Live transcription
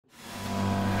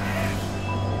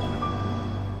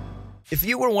If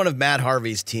you were one of Matt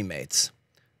Harvey's teammates,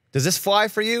 does this fly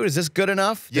for you? Is this good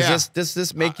enough? Does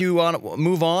this make you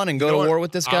move on and go to war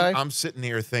with this guy? I'm sitting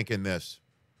here thinking this.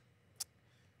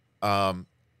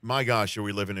 My gosh, are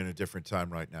we living in a different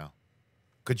time right now?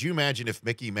 Could you imagine if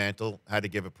Mickey Mantle had to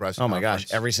give a press conference? Oh, my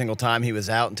gosh. Every single time he was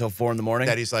out until 4 in the morning?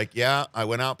 That he's like, yeah, I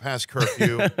went out past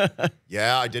curfew.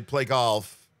 Yeah, I did play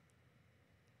golf.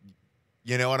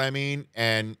 You know what I mean?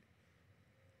 And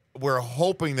we're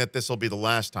hoping that this will be the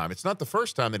last time. It's not the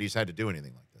first time that he's had to do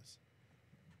anything like this.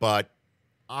 But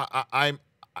I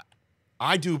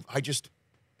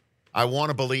want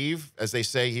to believe, as they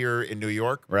say here in New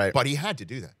York. Right. But he had to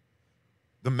do that.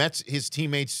 The Mets, his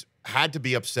teammates had to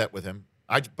be upset with him.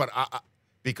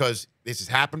 Because this has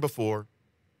happened before,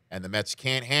 and the Mets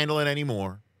can't handle it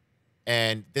anymore.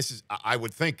 And this is, I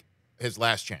would think, his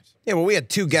last chance. Yeah, well, we had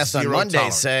two guests on Monday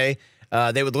tolerance. say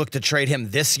they would look to trade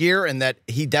him this year and that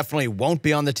he definitely won't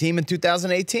be on the team in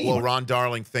 2018. Well, Ron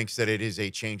Darling thinks that it is a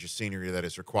change of scenery that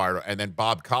is required. And then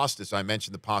Bob Costas, I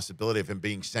mentioned the possibility of him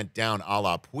being sent down a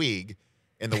la Puig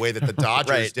in the way that the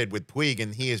Dodgers did with Puig,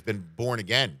 and he has been born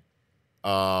again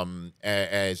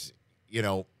as, you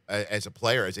know, as a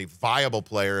player, as a viable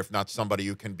player, if not somebody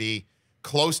who can be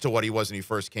close to what he was when he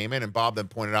first came in. And Bob then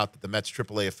pointed out that the Mets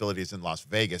AAA affiliate is in Las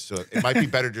Vegas, so it might be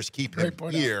better just keep him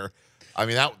here. I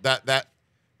mean,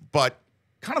 but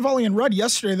Cannavale and Rudd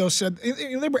yesterday, though, said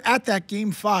they were at that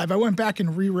Game 5. I went back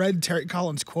and reread Terry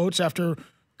Collins' quotes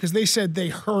because they said they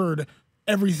heard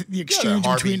the exchange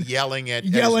Harvey between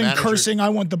yelling, cursing, I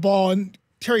want the ball. And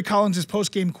Terry Collins'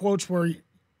 post-game quotes were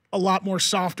a lot more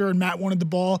softer, and Matt wanted the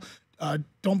ball.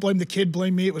 Don't blame the kid,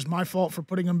 blame me. It was my fault for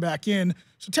putting him back in.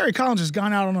 So Terry Collins has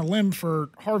gone out on a limb for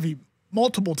Harvey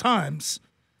multiple times.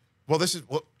 Well,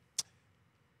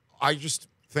 I just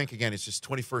think again, it's just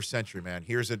 21st century, man.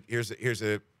 Here's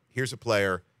a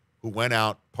player who went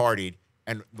out, partied,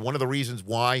 and one of the reasons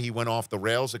why he went off the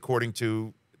rails, according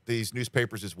to these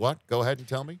newspapers, is what? Go ahead and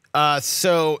tell me.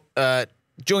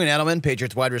 Julian Edelman,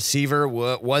 Patriots wide receiver,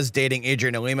 was dating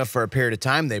Adriana Lima for a period of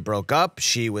time. They broke up.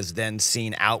 She was then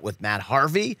seen out with Matt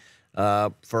Harvey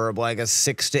for like a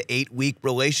 6 to 8 week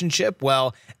relationship.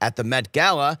 Well, at the Met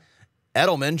Gala,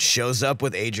 Edelman shows up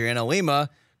with Adriana Lima,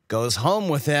 goes home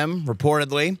with him,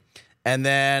 reportedly, and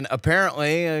then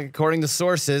apparently, according to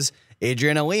sources,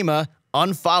 Adriana Lima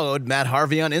unfollowed Matt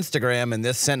Harvey on Instagram, and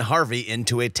this sent Harvey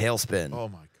into a tailspin. Oh,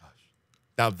 my gosh.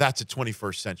 Now, that's a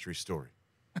 21st century story.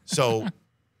 So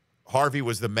Harvey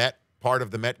was part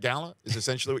of the Met Gala, is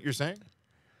essentially what you're saying?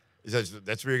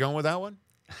 That's where you're going with that one?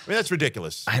 I mean, that's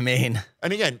ridiculous. I mean.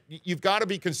 And again, you've got to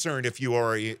be concerned if you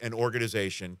are an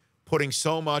organization putting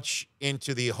so much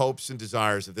into the hopes and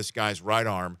desires of this guy's right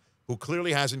arm, who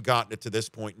clearly hasn't gotten it to this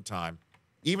point in time,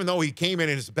 even though he came in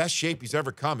his best shape he's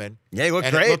ever come in. Yeah, he looked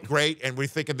great. great. It looked great, and we're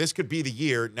thinking this could be the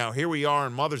year. Now, here we are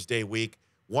on Mother's Day week,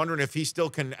 wondering if he still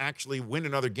can actually win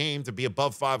another game to be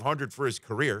above 500 for his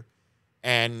career,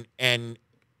 and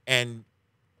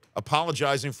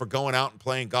apologizing for going out and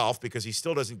playing golf because he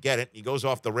still doesn't get it. He goes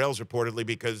off the rails reportedly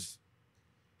because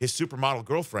his supermodel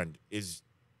girlfriend is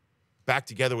back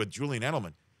together with Julian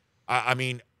Edelman. I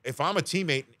mean, if I'm a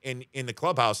teammate in the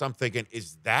clubhouse, I'm thinking,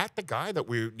 is that the guy that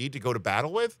we need to go to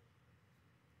battle with?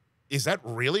 Is that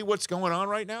really what's going on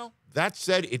right now? That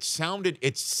said, it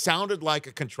sounded like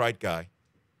a contrite guy.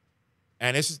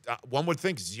 And this is, one would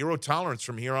think, zero tolerance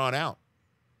from here on out.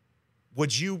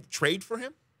 Would you trade for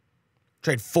him?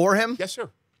 Trade for him? Yes, sir.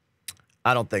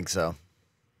 I don't think so.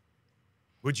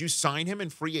 Would you sign him in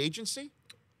free agency?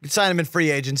 You'd sign him in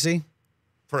free agency.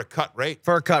 For a cut rate?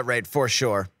 For a cut rate, for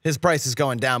sure. His price is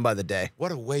going down by the day.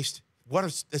 What a waste.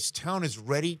 This town is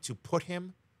ready to put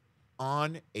him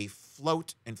on a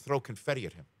float and throw confetti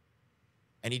at him.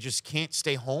 And he just can't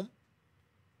stay home?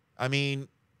 I mean,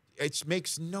 it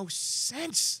makes no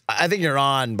sense. I think you're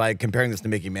on by comparing this to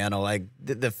Mickey Mantle. Like,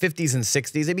 the 50s and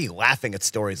 60s, they'd be laughing at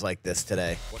stories like this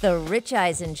today. The Rich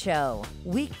Eisen Show,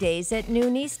 weekdays at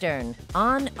noon Eastern,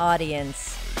 on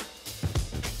Audience.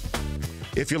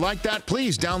 If you like that,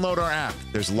 please download our app.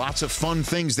 There's lots of fun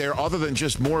things there other than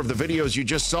just more of the videos you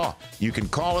just saw. You can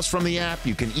call us from the app.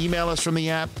 You can email us from the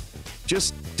app.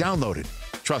 Just download it.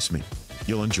 Trust me,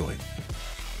 you'll enjoy it.